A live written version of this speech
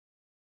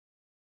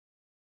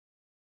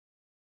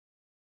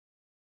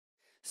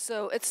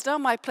So it's now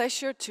my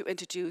pleasure to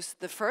introduce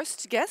the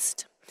first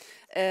guest.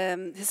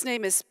 His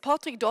name is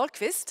Patrik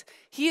Dahlqvist.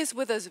 He is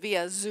with us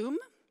via Zoom,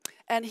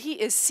 and he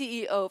is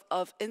CEO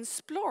of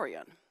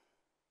Insplorion.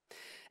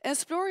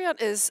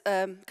 Insplorion is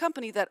a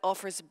company that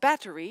offers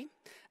battery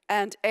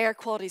and air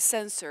quality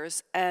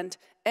sensors and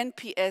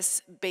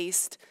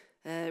NPS-based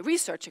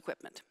research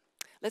equipment.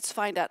 Let's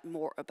find out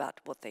more about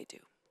what they do.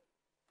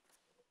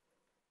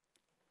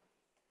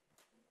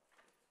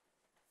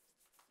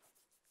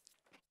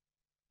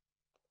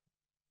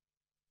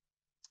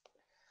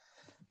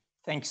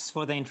 Thanks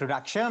for the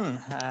introduction.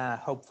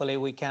 Hopefully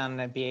we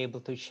can be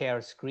able to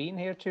share screen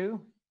here too.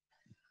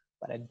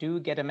 But I do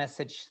get a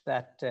message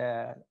that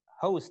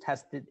host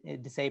has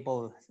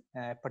disabled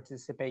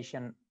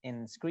participation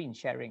in screen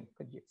sharing.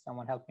 Could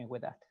someone help me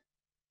with that?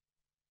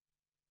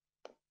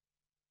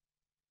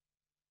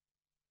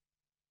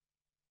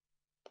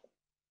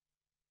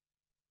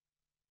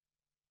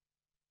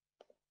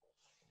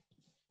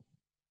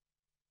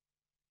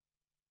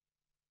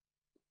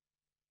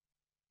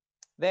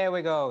 There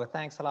we go.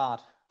 Thanks a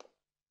lot.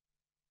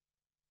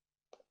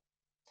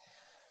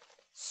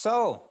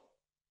 So,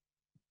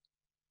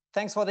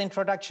 thanks for the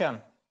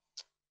introduction.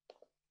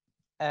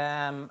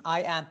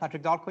 I am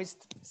Patrik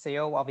Dahlqvist,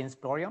 CEO of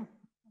Insplorion,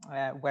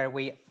 where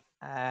we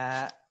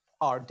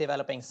are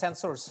developing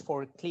sensors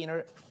for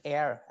cleaner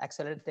air,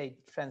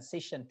 accelerate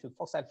transition to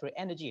fossil-free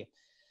energy,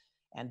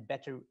 and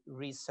better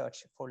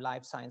research for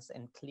life science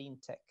and clean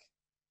tech.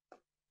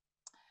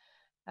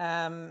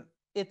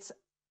 It's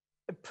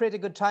pretty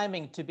good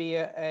timing to be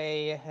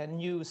a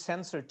new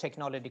sensor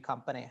technology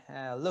company.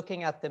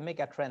 Looking at the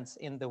mega trends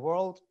in the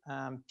world,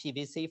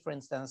 PVC, for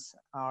instance,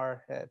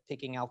 are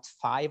picking out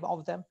 5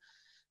 of them.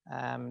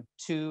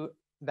 2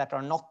 that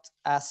are not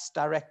as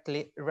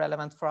directly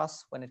relevant for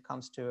us when it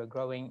comes to a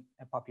growing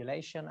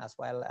population as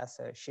well as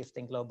a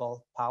shifting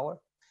global power.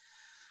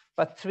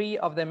 But 3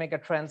 of the mega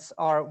trends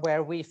are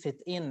where we fit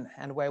in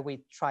and where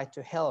we try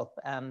to help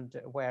and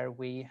where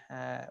we,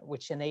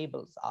 which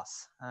enables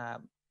us.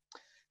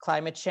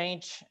 Climate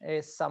change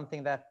is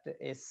something that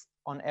is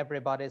on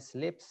everybody's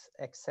lips,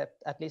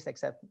 except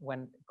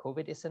when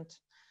COVID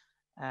isn't.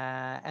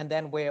 And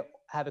then we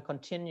have a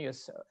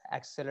continuous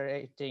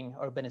accelerating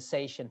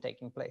urbanization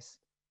taking place.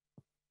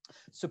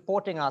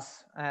 Supporting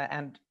us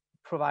and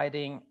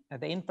providing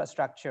the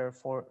infrastructure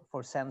for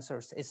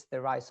sensors is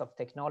the rise of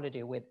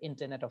technology with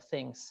Internet of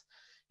Things.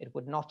 It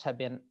would not have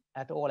been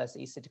at all as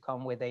easy to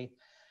come with a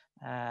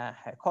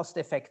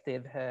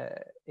cost-effective,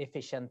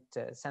 efficient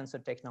sensor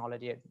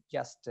technology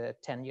just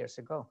 10 years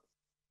ago.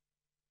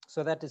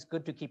 So that is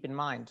good to keep in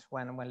mind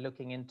when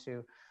looking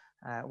into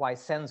why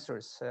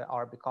sensors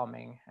are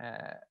becoming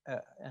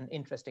an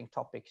interesting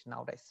topic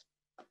nowadays.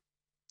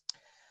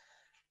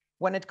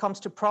 When it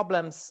comes to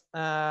problems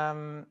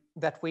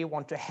that we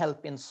want to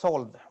help in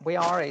solve, we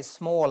are a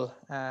small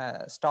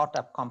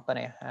startup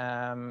company,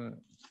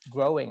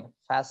 growing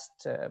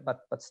fast,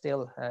 but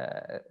still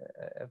a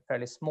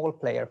fairly small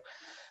player.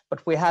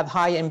 But we have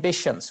high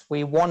ambitions.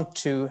 We want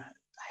to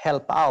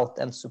help out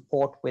and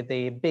support with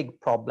the big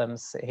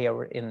problems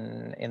here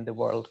in the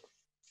world.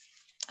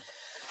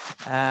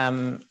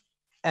 And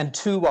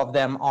 2 of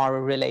them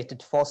are related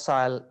to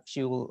fossil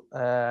fuel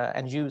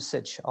and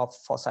usage of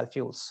fossil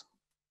fuels.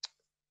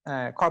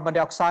 Carbon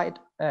dioxide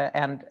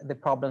and the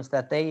problems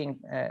that they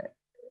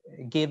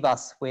give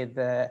us with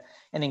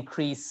an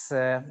increased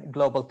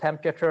global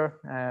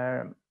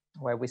temperature,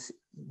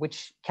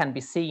 which can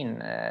be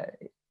seen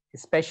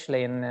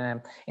especially in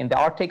the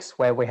Arctics,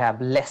 where we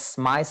have less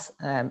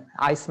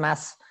ice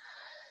mass.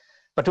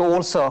 But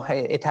also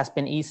it has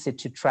been easy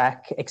to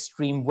track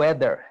extreme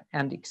weather,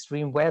 and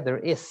extreme weather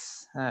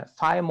is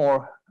 5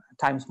 more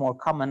times more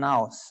common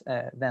now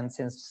than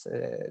since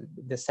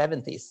the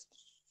 70s.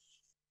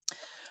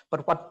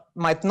 But what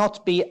might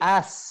not be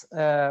as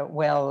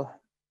well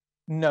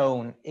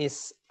known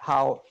is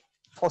how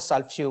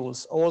fossil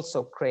fuels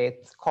also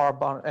create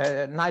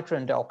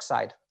nitrogen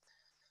dioxide,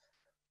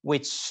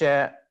 which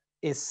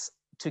is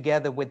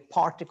together with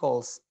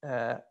particles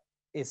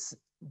is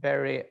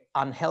very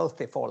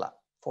unhealthy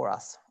for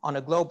us. On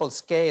a global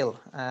scale,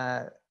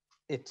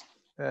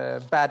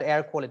 bad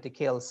air quality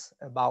kills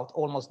about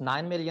almost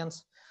 9 million,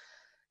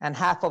 and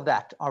half of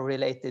that are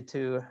related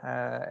to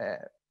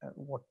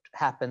what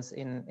happens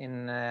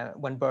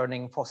when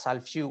burning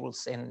fossil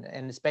fuels,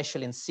 and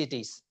especially in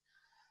cities.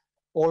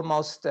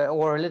 Almost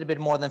or a little bit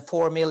more than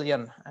 4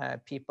 million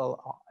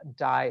people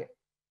die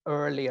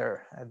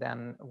earlier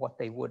than what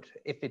they would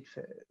if it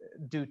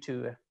due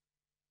to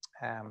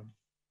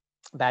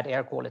bad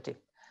air quality.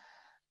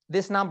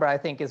 This number, I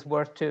think, is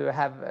worth to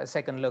have a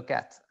second look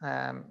at.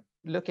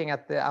 Looking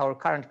at our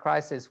current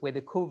crisis with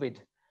the COVID,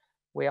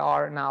 we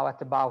are now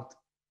at about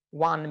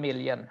 1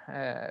 million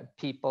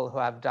people who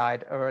have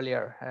died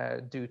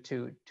earlier due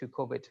to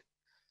COVID.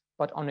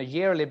 But on a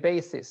yearly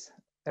basis,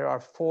 there are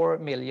 4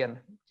 million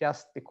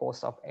just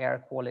because of air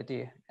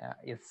quality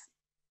is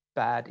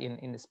bad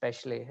in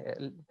especially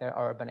the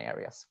urban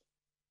areas.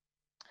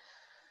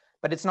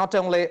 But it's not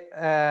only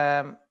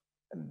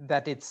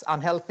that it's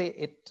unhealthy,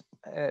 it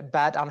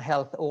bad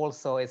unhealth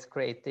also is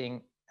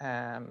creating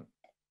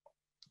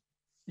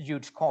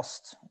huge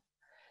costs,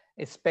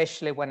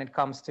 especially when it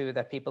comes to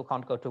that people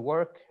can't go to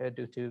work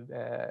due to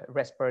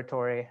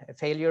respiratory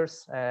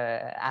failures,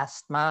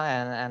 asthma,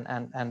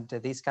 and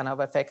these kind of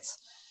effects.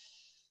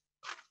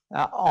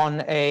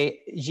 On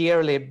a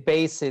yearly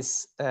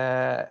basis,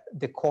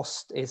 the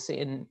cost is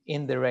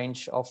in the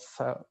range of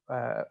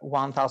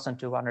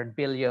 1,200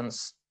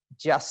 billions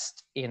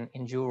just in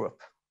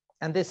Europe.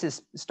 And this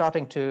is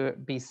starting to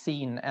be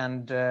seen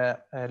and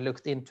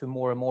looked into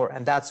more and more.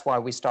 And that's why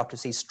we start to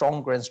see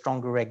stronger and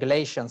stronger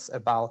regulations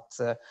about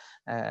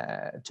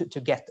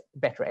to get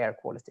better air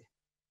quality.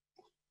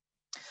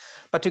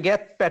 But to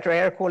get better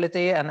air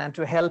quality and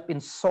to help in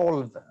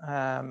solve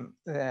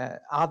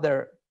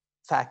other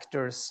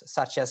factors,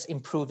 such as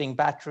improving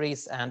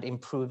batteries and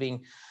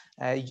improving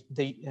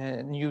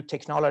the new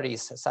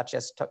technologies, such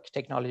as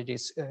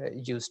technologies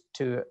used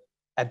to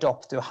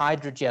adopt to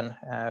hydrogen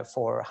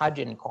for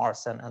hydrogen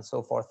cars and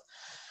so forth.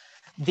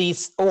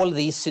 All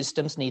these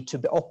systems need to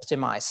be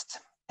optimized.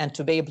 And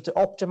to be able to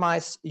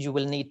optimize, you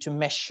will need to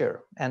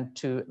measure. And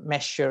to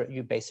measure,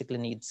 you basically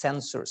need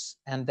sensors.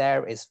 And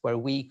there is where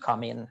we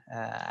come in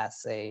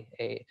as a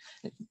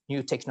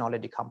new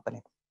technology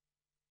company.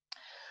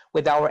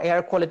 With our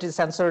air quality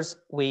sensors,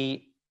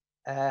 we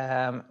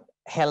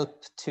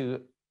help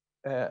to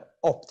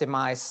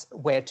optimize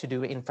where to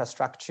do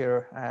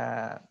infrastructure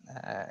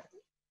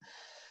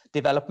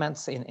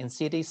developments in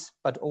cities,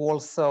 but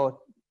also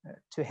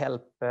to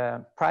help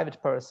private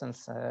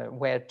persons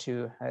where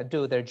to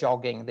do their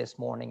jogging this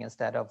morning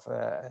instead of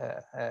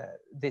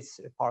this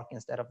park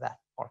instead of that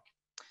park.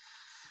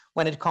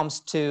 When it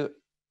comes to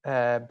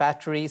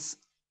batteries,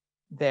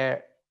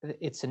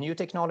 it's a new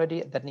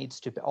technology that needs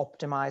to be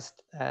optimized,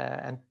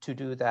 and to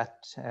do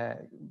that,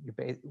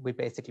 we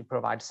basically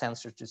provide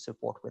sensors to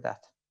support with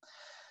that.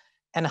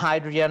 And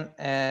hydrogen,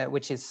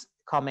 which is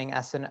coming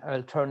as an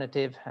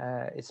alternative,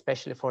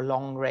 especially for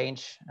long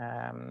range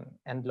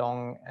and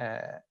long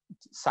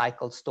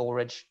cycle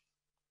storage.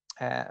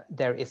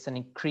 There is an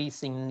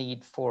increasing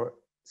need for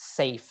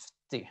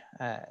safety,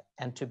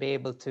 and to be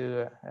able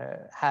to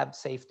have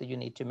safety, you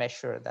need to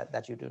measure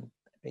that you don't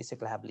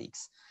basically have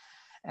leaks.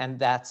 And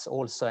that's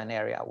also an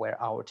area where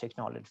our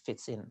technology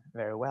fits in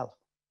very well.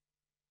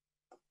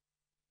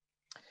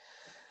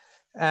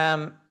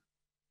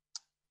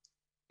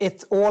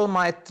 It all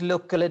might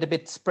look a little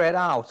bit spread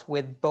out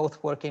with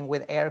both working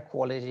with air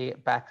quality,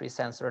 battery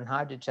sensor, and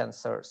hydrogen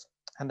sensors.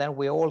 And then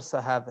we also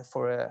have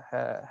for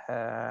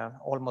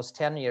almost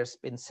 10 years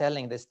been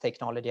selling this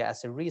technology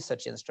as a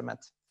research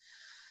instrument.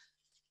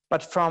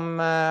 But from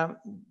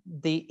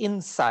the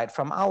inside,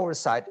 from our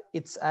side,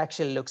 it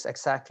actually looks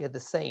exactly the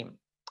same.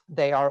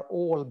 They are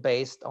all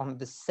based on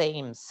the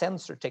same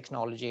sensor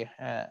technology,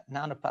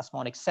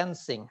 nanoplasmonic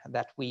sensing,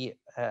 that we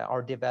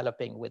are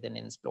developing within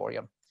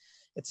Insplorion.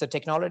 It's a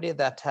technology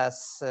that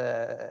has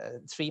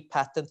 3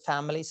 patent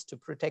families to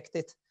protect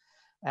it,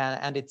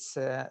 and it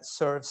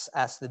serves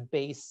as the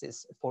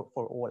basis for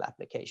all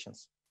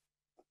applications.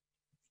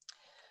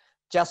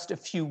 Just a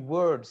few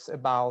words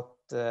about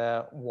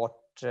what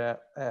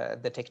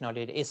the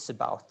technology is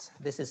about.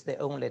 This is the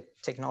only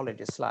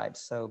technology slide,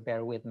 so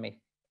bear with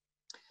me.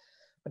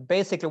 But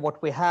basically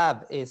what we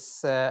have is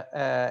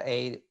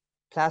a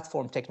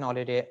platform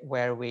technology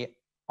where we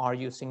are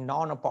using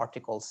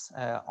nanoparticles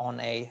on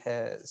a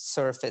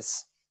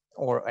surface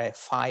or a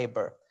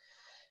fiber.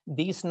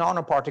 These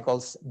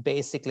nanoparticles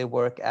basically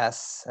work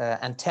as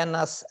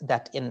antennas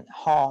that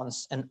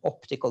enhance an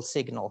optical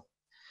signal.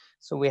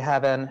 So we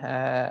have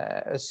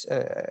a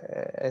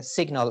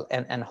signal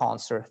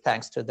enhancer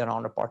thanks to the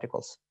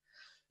nanoparticles.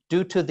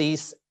 Due to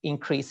these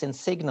increase in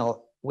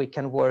signal, we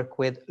can work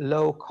with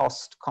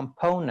low-cost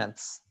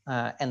components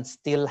and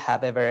still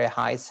have a very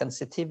high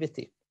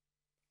sensitivity.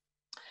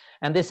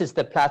 And this is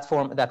the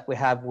platform that we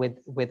have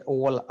with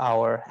all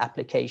our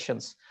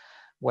applications,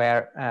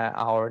 where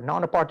our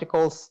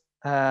nanoparticles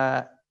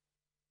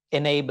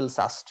enables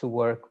us to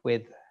work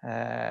with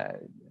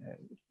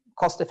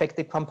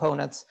cost-effective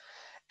components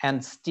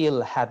and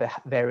still have a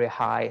very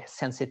high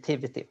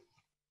sensitivity.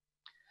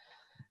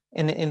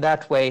 In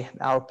that way,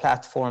 our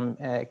platform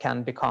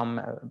can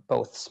become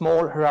both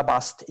small,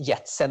 robust,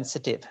 yet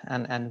sensitive,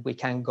 and we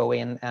can go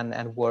in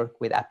and work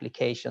with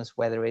applications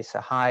where there is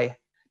a high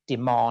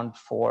demand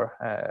for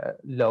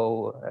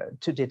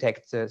to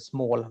detect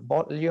small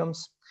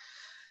volumes,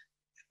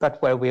 but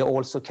where we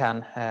also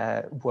can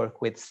work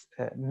with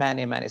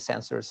many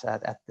sensors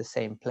at the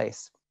same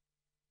place.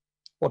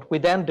 What we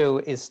then do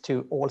is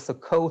to also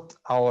coat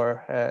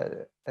our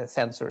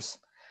sensors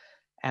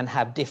and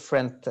have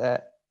different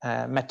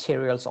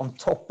materials on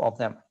top of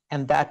them,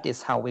 and that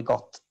is how we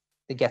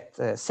get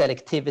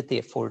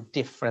selectivity for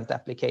different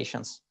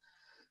applications.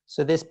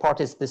 So this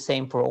part is the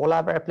same for all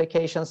our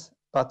applications,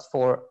 but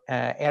for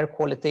air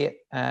quality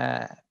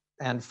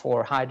and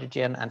for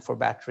hydrogen and for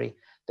battery,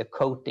 the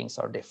coatings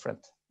are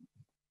different.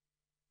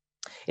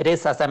 It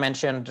is, as I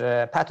mentioned,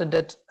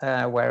 patented,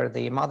 where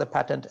the mother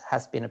patent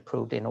has been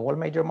approved in all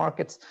major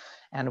markets,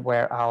 and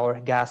where our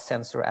gas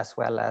sensor as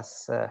well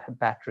as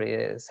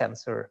battery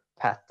sensor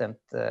patent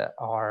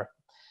are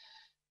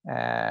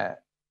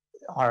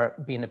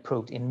being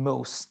approved in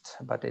most,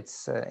 but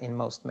it's in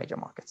most major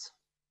markets.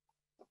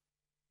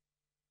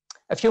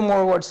 A few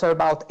more words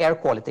about air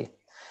quality.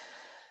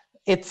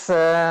 It's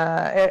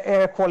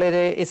air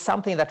quality is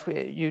something that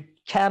you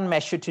can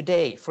measure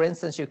today. For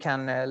instance, you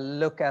can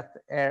look at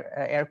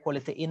air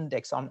quality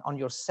index on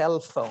your cell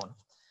phone,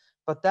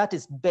 but that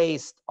is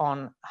based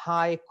on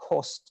high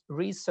cost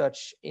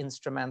research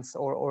instruments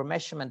or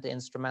measurement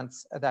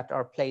instruments that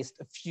are placed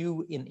a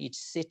few in each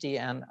city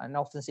and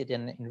often sit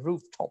in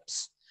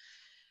rooftops.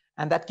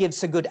 And that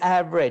gives a good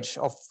average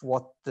of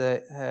what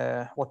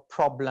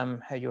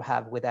problem you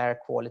have with air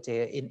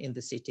quality in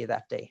the city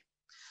that day.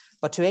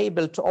 But to be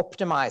able to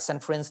optimize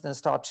and, for instance,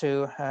 start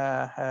to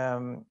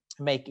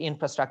make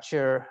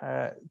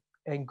infrastructure,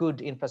 good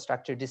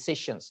infrastructure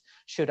decisions.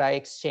 Should I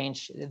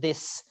exchange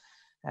this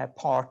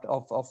part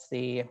of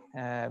the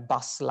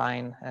bus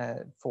line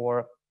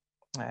for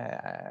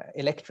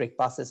electric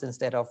buses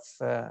instead of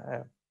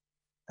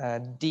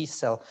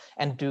diesel,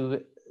 and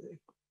do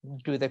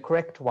the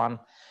correct one,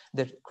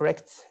 the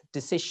correct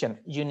decision?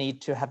 You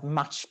need to have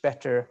much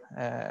better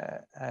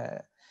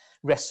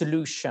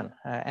resolution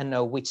and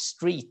know which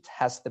street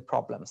has the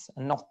problems,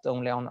 and not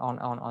only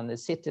on the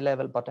city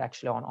level, but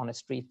actually on a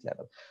street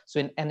level.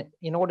 So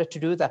in order to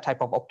do that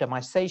type of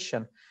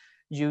optimization,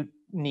 you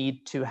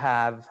need to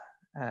have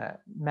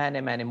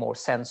many more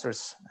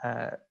sensors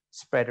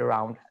spread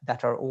around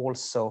that are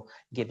also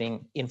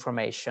giving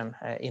information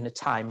in a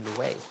timely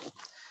way.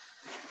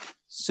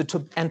 So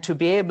to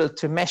be able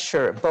to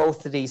measure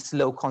both these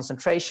low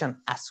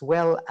concentration as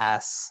well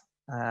as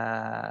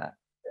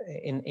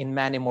in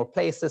many more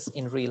places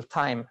in real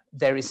time,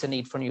 there is a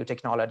need for new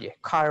technology.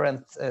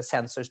 Current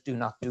sensors do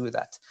not do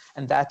that.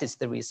 And that is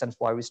the reason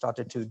why we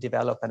started to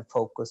develop and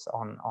focus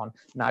on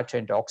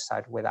nitrogen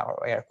dioxide with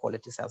our air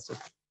quality sensor.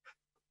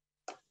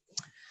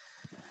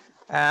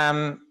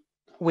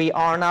 We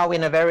are now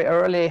in a very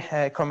early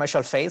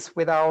commercial phase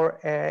with our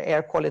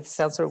air quality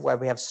sensor, where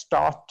we have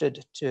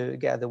started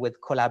together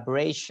with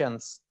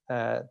collaborations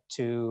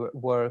to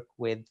work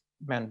with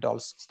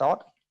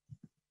Mölndalsstad.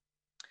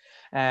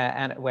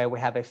 And where we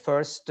have a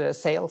first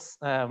sales.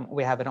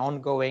 We have an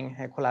ongoing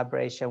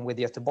collaboration with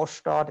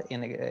Göteborgsstad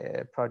in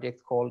a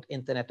project called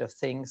Internet of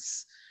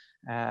Things,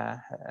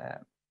 Air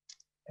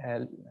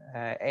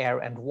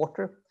and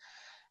Water.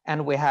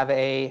 And we have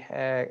a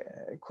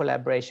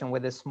collaboration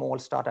with a small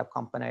startup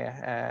company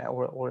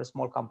or a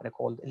small company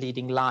called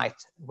Leading Light,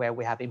 where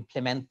we have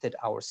implemented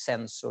our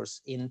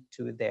sensors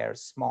into their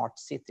smart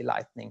city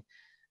lighting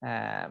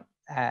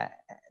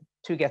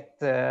to get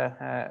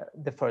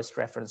the first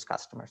reference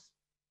customers.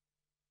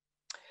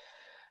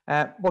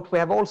 What we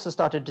have also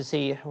started to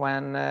see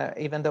when,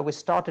 even though we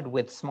started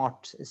with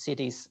smart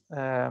cities,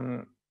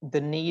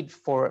 the need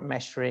for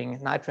measuring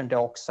nitrogen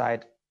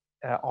dioxide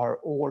are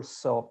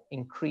also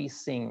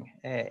increasing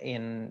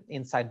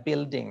inside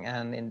building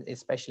and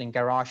especially in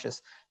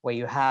garages where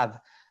you have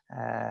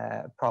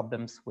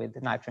problems with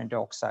nitrogen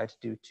dioxide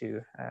due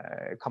to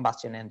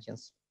combustion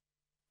engines.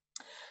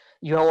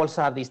 You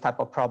also have these type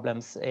of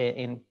problems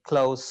in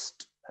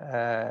closed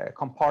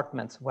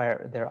compartments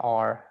where there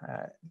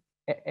are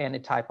any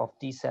type of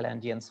diesel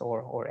engines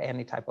or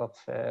any type of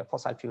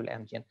fossil fuel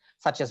engine,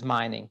 such as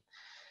mining,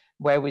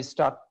 where we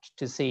start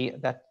to see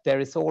that there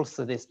is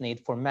also this need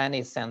for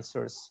many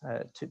sensors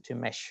to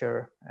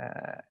measure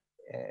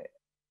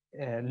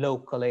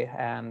locally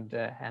and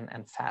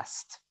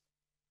fast.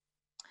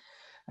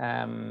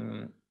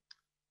 The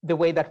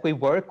way that we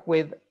work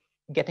with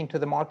getting to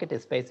the market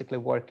is basically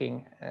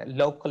working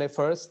locally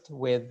first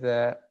with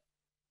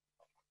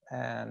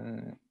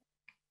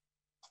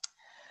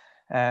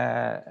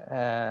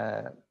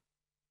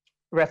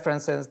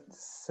references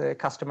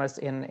customers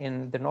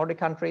in the Nordic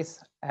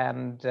countries,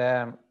 and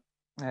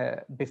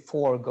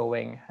before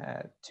going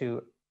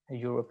to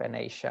Europe and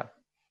Asia.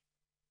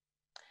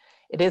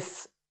 It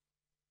is,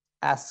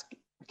 as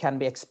can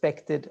be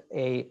expected,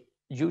 a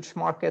huge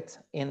market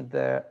in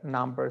the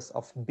numbers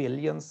of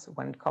billions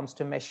when it comes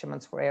to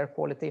measurements for air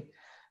quality,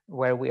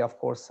 where we of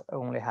course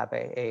only have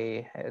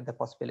the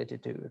possibility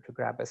to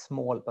grab a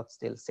small but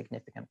still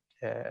significant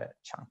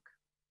chunk.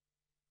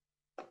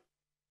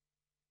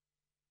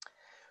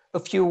 A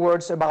few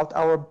words about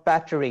our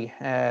battery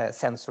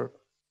sensor.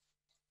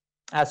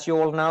 As you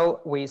all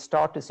know, we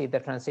start to see the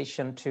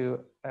transition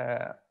to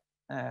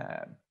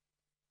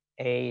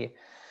a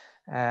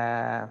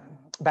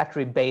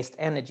battery-based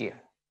energy.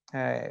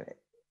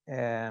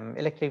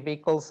 Electric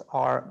vehicles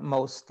are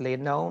mostly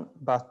known,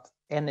 but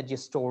energy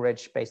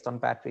storage based on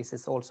batteries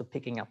is also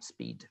picking up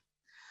speed.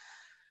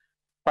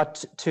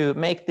 But to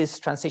make this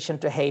transition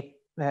to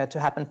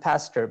happen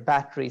faster,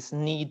 batteries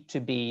need to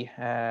be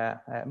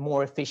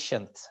more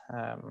efficient,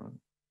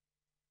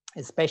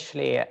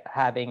 especially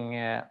having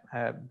a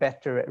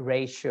better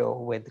ratio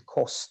with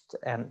cost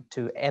and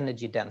to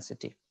energy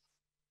density.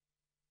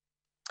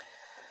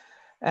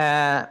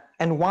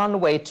 And one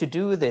way to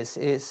do this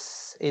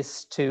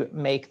is to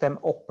make them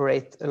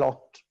operate a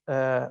lot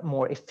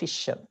more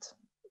efficient.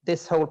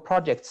 This whole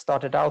project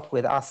started out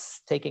with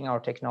us taking our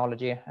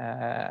technology,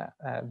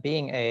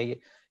 being a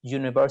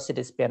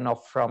university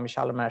spin-off from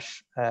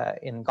Chalmers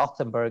in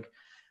Gothenburg.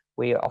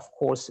 We, of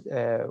course,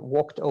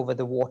 walked over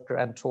the water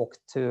and talked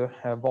to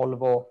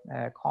Volvo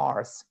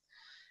cars.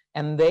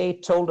 And they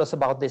told us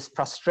about this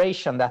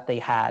frustration that they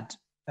had,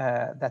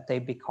 that they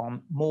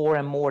become more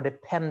and more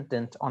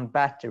dependent on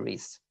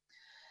batteries,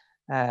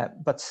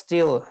 but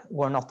still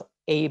were not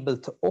able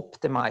to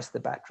optimize the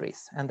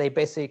batteries. And they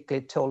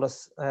basically told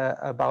us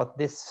about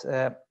this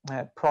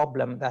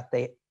problem, that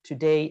they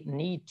today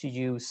need to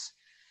use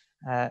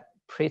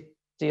pretty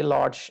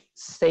large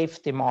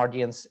safety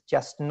margins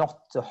just not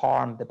to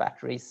harm the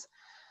batteries,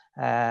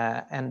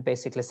 and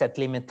basically set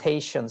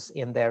limitations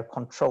in their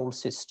control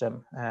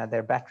system,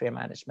 their battery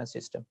management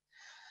system.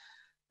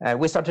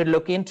 We started to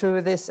look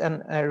into this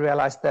and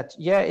realized that,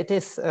 yeah, it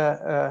is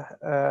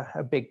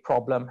a big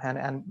problem.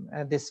 And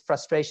this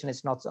frustration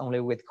is not only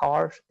with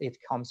cars, it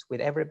comes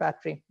with every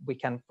battery. We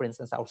can, for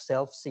instance,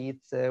 ourselves see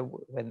it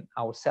when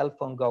our cell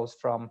phone goes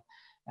from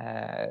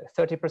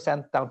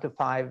 30% down to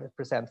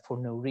 5% for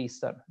no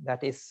reason.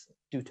 That is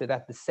due to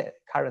that the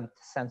current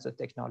sensor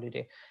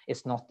technology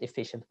is not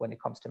efficient when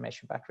it comes to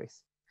measure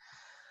batteries.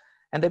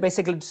 And they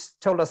basically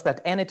told us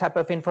that any type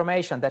of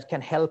information that can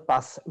help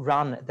us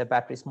run the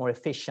batteries more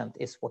efficient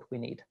is what we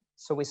need.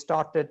 So we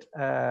started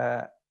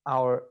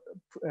our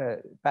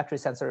battery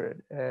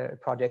sensor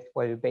project,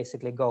 where we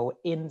basically go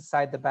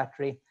inside the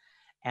battery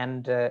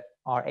and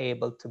are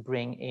able to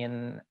bring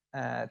in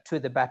to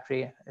the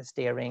battery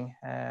steering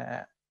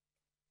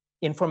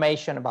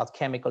information about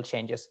chemical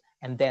changes,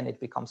 and then it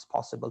becomes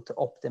possible to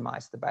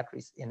optimize the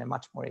batteries in a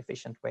much more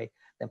efficient way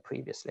than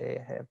previously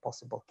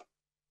possible.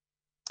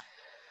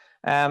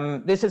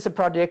 This is a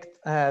project,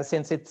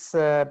 since its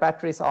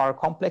batteries are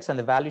complex and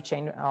the value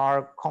chain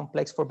are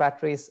complex for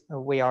batteries,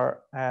 we are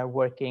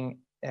working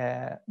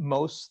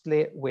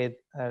mostly with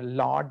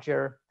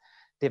larger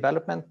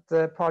development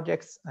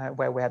projects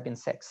where we have been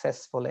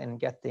successful in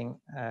getting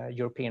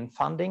European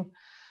funding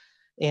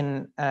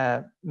in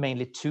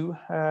mainly two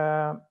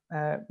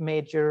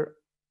major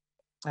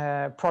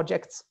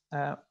projects.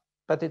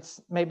 But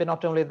it's maybe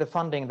not only the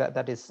funding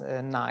that is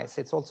nice,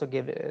 it's also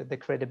give the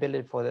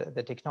credibility for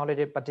the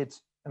technology, but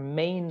it's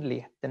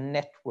mainly the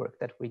network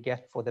that we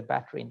get for the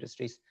battery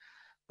industries,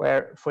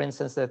 where, for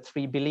instance, the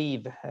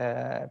 3Believe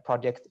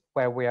project,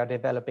 where we are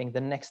developing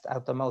the next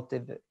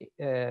automotive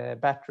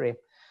battery.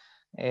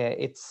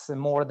 It's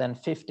more than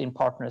 15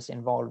 partners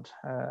involved.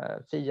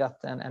 Fiat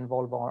and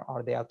Volvo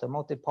are the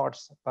automotive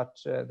parts, but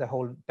the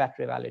whole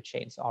battery value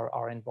chains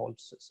are involved,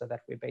 so that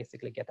we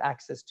basically get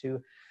access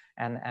to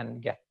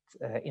and get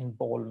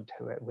involved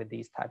with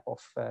these type of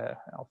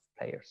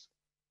players.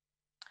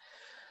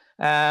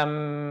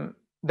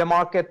 The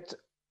market,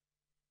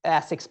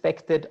 as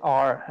expected,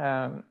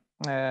 are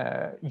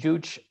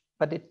huge,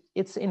 but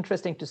it's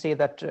interesting to see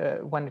that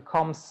when it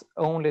comes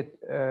only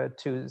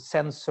to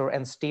sensor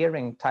and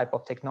steering type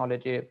of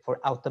technology for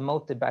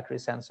automotive battery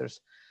sensors,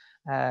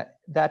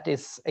 that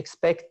is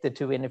expected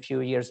to, in a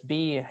few years,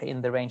 be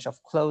in the range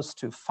of close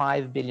to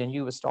 $5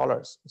 billion.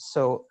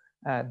 So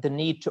the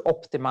need to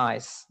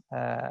optimize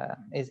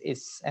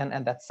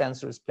and that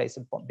sensors plays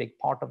a big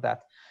part of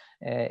that.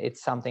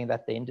 It's something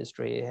that the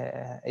industry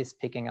is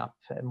picking up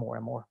more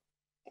and more.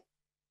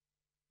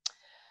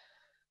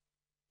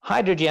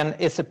 Hydrogen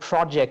is a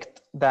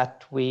project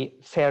that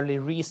we fairly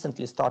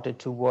recently started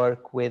to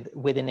work with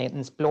within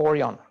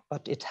Insplorion,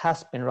 but it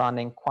has been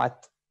running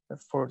quite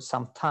for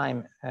some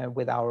time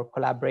with our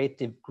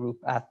collaborative group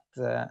at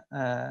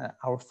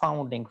our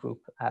founding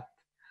group at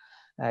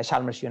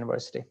Chalmers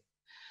University.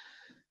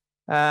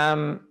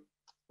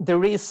 The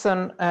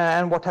reason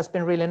and what has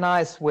been really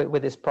nice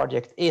with this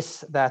project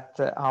is that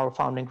our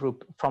founding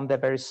group from the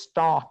very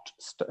start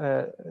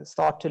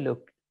to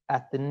look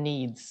at the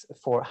needs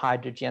for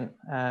hydrogen,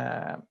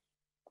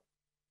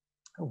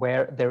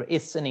 where there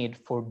is a need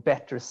for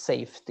better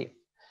safety,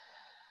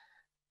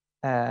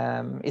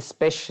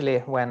 especially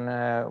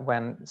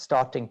when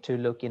starting to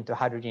look into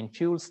hydrogen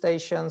fuel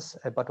stations,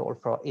 but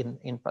also in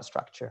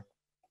infrastructure.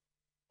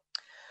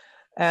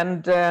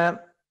 And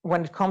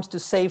when it comes to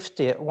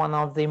safety, one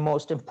of the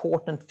most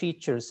important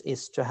features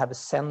is to have a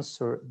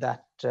sensor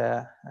that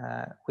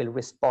will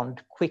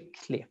respond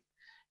quickly.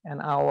 And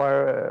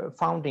our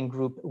founding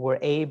group were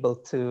able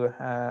to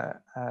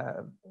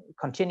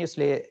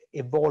continuously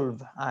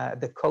evolve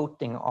the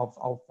coating of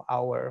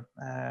our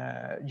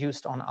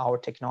used on our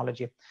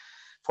technology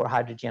for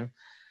hydrogen,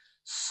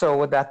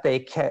 so that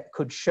they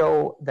could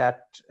show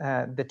that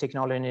the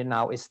technology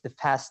now is the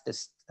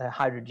fastest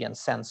hydrogen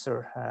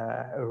sensor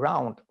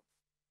around.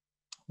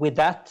 With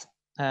that,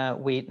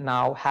 we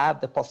now have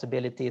the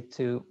possibility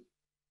to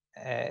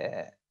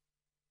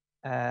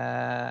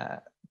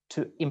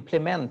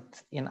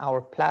implement in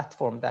our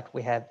platform that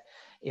we have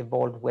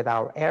evolved with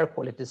our air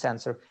quality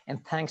sensor.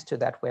 And thanks to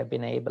that, we have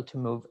been able to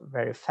move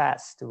very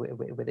fast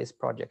with this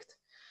project.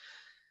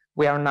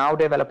 We are now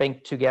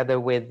developing together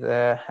with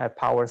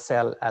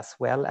PowerCell as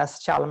well as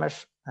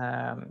Chalmers.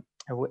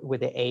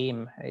 with the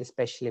aim,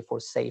 especially for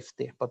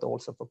safety, but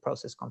also for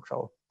process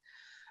control.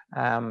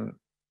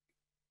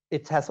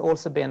 It has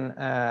also been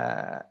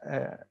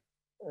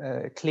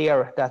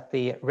clear that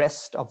the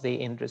rest of the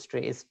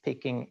industry is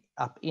picking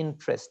up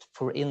interest.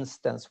 For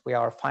instance, we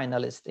are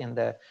finalists in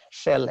the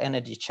Shell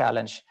Energy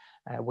Challenge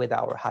with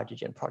our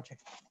hydrogen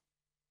project.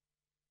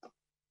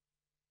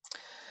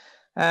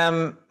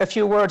 A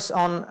few words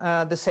on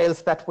the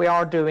sales that we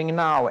are doing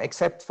now.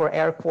 Except for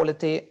air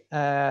quality,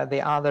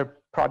 the other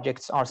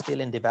projects are still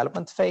in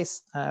development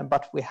phase,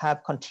 but we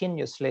have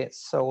continuously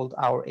sold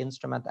our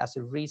instrument as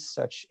a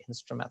research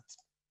instrument.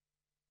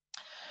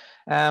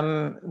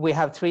 We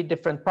have 3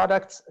 different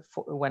products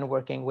when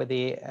working with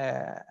the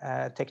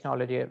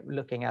technology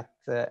looking at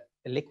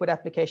liquid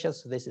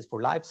applications. So this is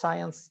for life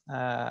science,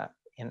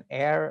 in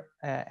air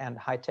and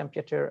high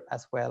temperature,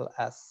 as well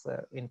as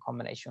in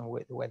combination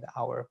with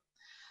our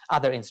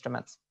other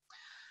instruments.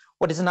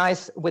 What is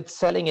nice with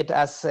selling it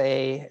as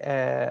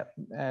a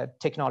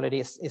technology,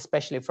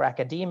 especially for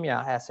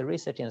academia as a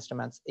research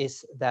instrument,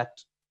 is that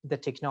the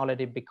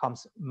technology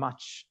becomes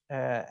much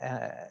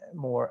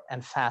more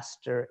and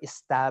faster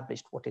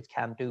established what it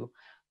can do.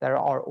 There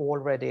are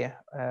already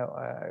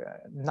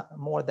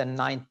more than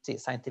 90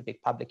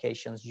 scientific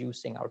publications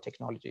using our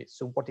technology.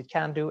 So what it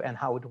can do and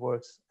how it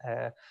works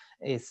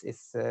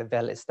is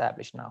well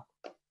established now.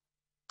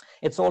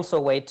 It's also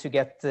a way to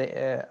get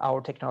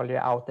our technology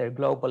out there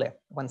globally.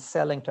 When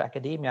selling to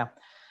academia,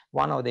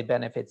 one of the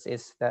benefits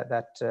is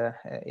that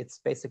it's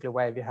basically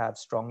where you have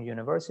strong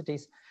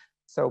universities.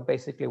 So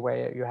basically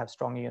where you have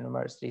strong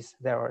universities,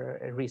 there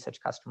are research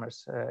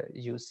customers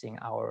using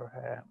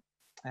our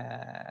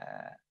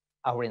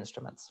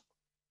instruments.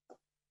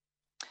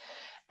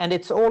 And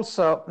it's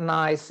also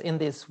nice in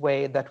this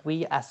way that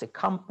we as a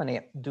company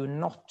do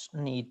not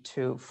need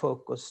to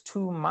focus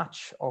too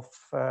much of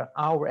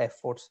our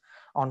efforts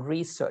on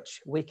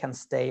research. We can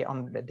stay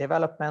on the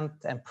development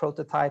and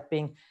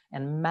prototyping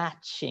and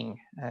matching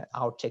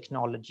our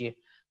technology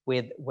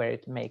with where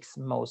it makes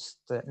most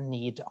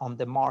need on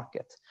the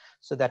market,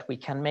 so that we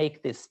can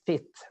make this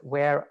fit.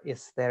 Where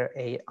is there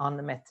an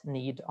unmet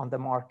need on the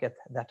market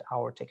that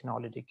our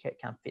technology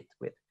can fit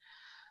with?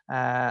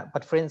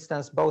 But for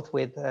instance, both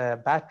with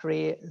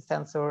battery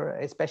sensor,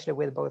 especially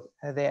with both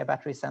the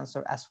battery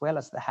sensor as well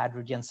as the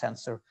hydrogen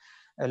sensor,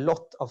 a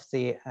lot of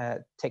the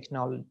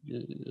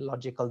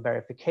technological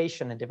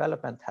verification and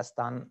development has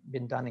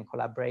been done in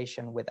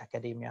collaboration with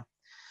academia.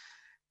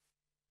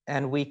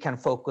 And we can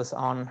focus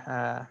on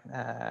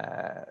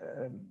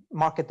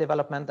market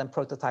development and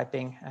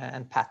prototyping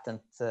and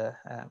patent,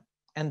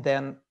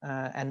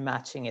 and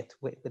matching it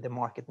with the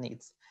market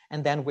needs.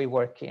 And then we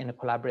work in a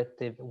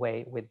collaborative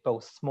way with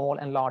both small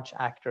and large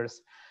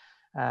actors,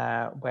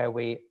 where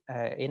we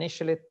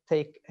initially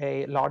take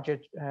a larger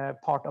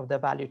part of the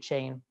value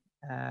chain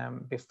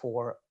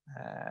before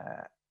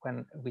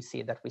when we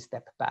see that we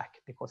step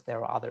back because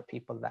there are other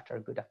people that are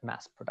good at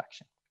mass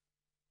production.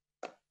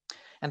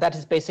 And that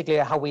is basically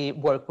how we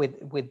work with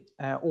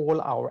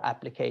all our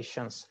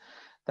applications.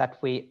 That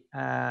we,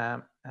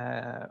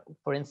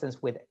 for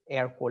instance, with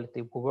air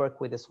quality, we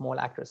work with a small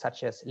actor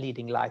such as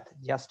leading light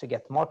just to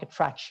get market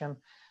traction,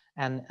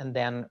 and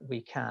then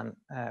we can,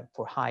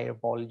 for higher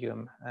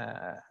volume,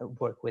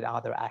 work with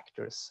other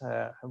actors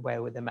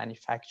where the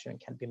manufacturing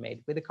can be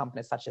made with a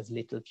company such as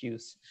Little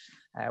Fuse,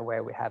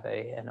 where we have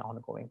an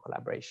ongoing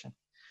collaboration.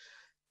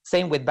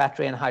 Same with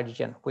battery and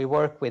hydrogen. We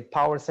work with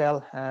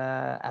PowerCell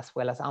as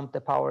well as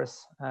Antepowers,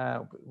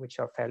 which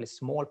are fairly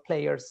small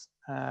players,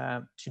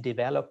 to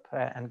develop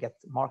and get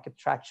market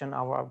traction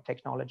of our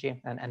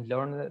technology and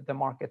learn the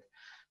market.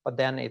 But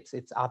then it's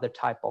other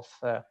type of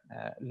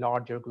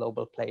larger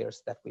global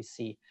players that we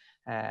see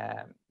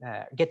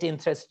get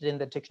interested in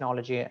the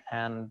technology,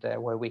 and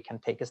where we can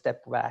take a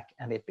step back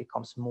and it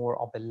becomes more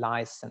of a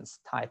license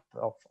type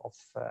of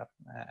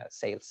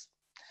sales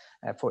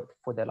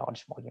for the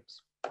large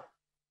volumes.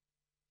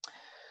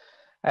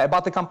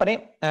 About the company,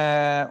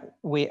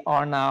 we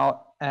are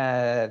now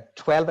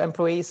 12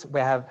 employees. We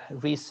have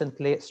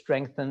recently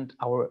strengthened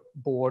our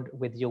board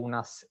with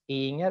Jonas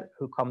Inger,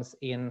 who comes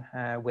in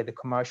with a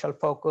commercial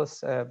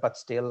focus, but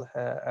still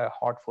a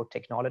heart for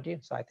technology.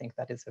 So I think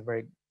that is a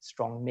very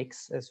strong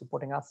mix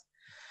supporting us.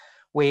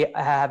 We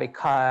have in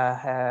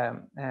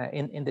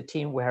the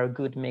team, we have a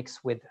good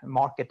mix with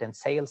market and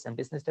sales and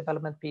business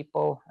development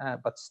people,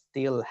 but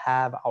still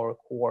have our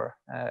core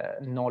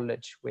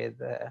knowledge with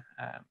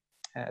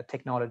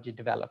technology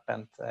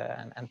development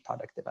and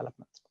product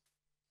development.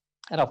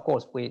 And of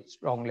course, we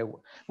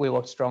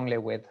work strongly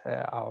with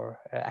our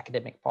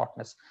academic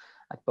partners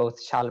at both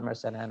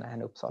Chalmers and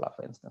Uppsala,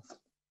 for instance.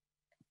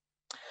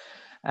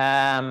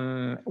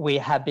 We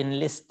have been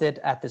listed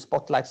at the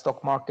Spotlight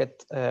stock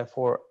market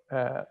for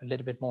a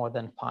little bit more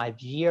than 5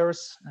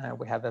 years.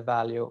 We have a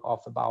value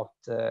of about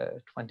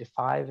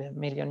 25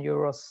 million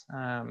euros.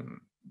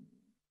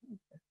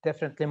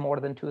 Definitely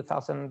more than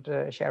 2,000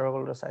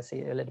 shareholders. I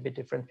see a little bit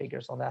different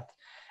figures on that,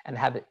 and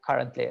have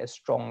currently a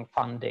strong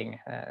funding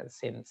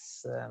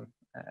since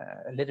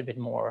a little bit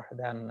more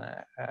than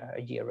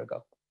a year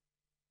ago.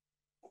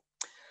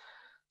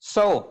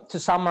 So to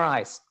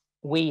summarize,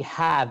 we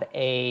have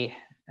a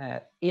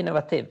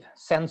innovative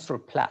sensor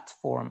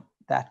platform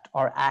that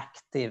are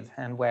active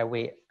and where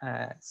we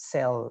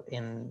sell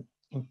in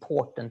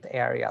important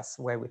areas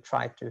where we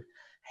try to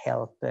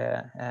help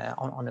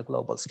on a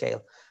global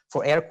scale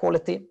for air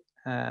quality,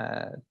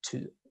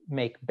 to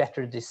make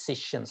better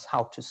decisions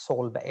how to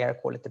solve air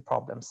quality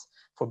problems,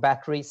 for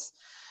batteries,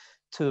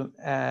 to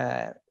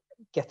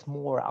get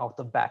more out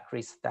of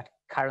batteries that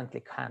currently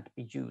can't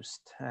be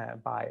used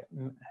by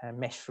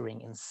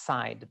measuring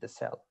inside the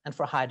cell, and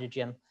for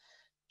hydrogen,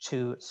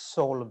 to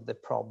solve the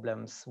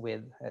problems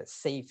with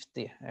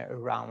safety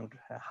around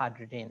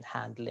hydrogen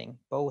handling,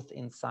 both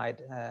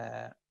inside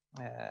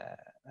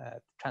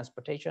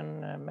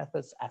transportation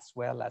methods as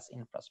well as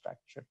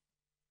infrastructure.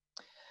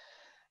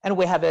 And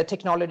we have a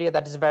technology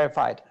that is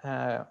verified,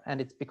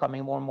 and it's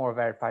becoming more and more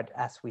verified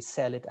as we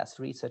sell it as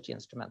research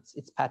instruments.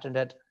 It's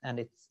patented, and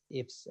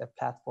it's a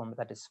platform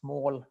that is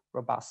small,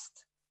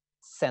 robust,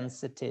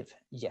 sensitive,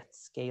 yet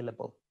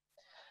scalable.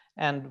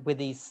 And with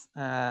these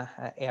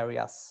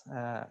areas,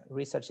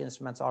 research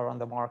instruments are on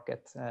the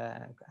market,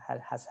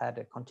 has had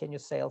a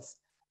continuous sales.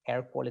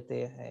 Air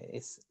quality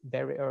is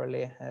very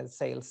early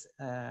sales.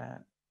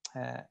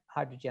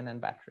 Hydrogen and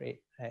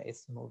battery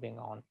is moving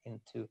on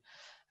into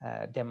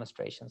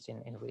demonstrations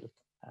in real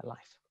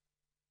life.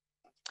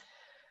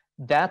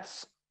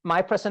 That's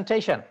my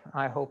presentation.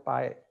 I hope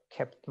I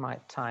kept my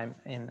time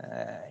in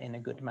a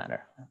good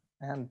manner,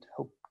 and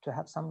hope to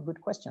have some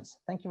good questions.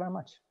 Thank you very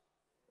much.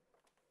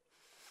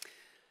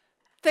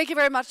 Thank you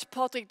very much,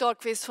 Patrik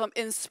Dahlqvist from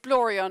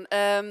Insplorion.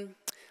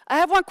 I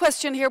have one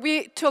question here.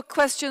 We took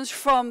questions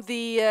from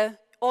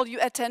all you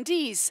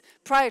attendees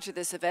prior to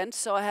this event,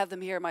 so I have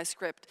them here in my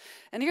script.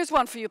 And here's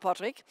one for you,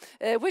 Patrik.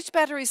 Which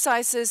battery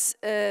sizes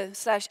 /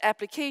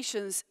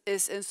 applications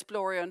is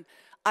Insplorion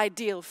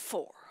ideal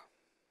for?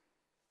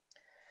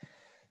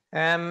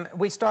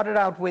 We started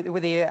out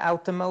with the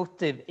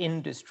automotive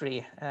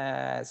industry,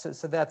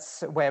 so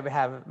that's where we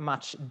have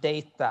much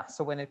data.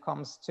 So when it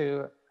comes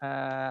to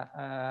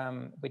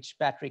which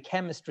battery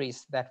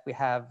chemistries that we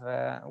have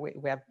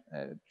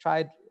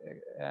tried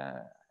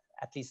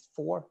at least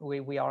 4.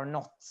 We are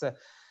not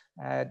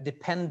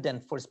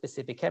dependent for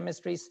specific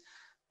chemistries,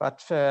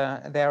 but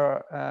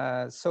there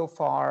are so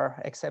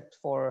far, except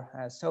for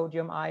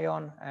sodium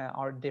ion,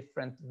 are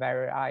different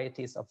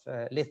varieties of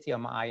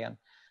lithium ion.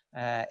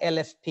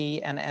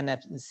 LFP and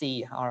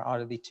NFC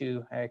are the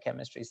 2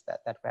 chemistries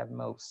that we have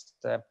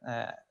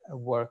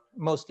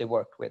mostly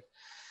worked with.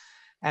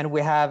 And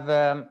we have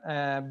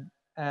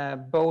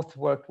both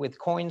worked with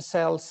coin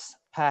cells,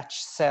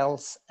 patch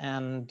cells,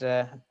 and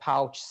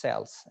pouch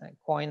cells.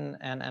 Coin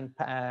and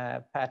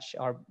patch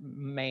are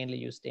mainly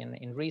used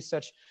in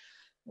research,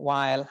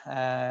 while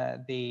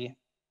the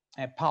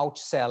pouch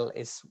cell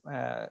is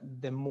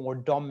the more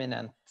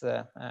dominant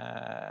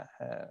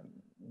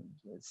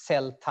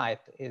cell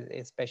type,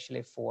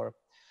 especially for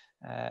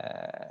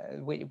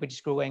which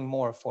is growing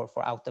more for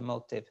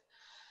automotive.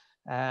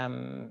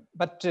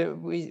 But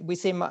we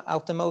see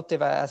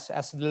automotive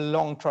as the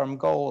long-term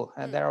goal.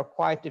 There are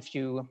quite a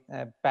few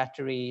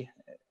battery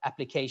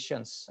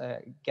applications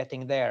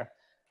getting there.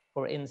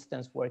 For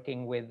instance,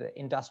 working with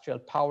industrial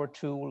power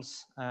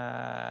tools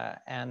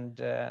and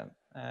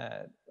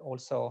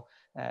also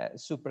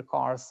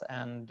supercars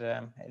and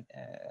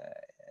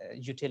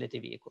utility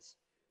vehicles.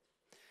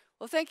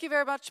 Well, thank you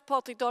very much,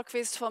 Patrik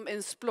Dahlqvist from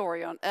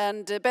Insplorion,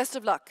 and best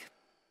of luck.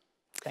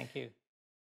 Thank you.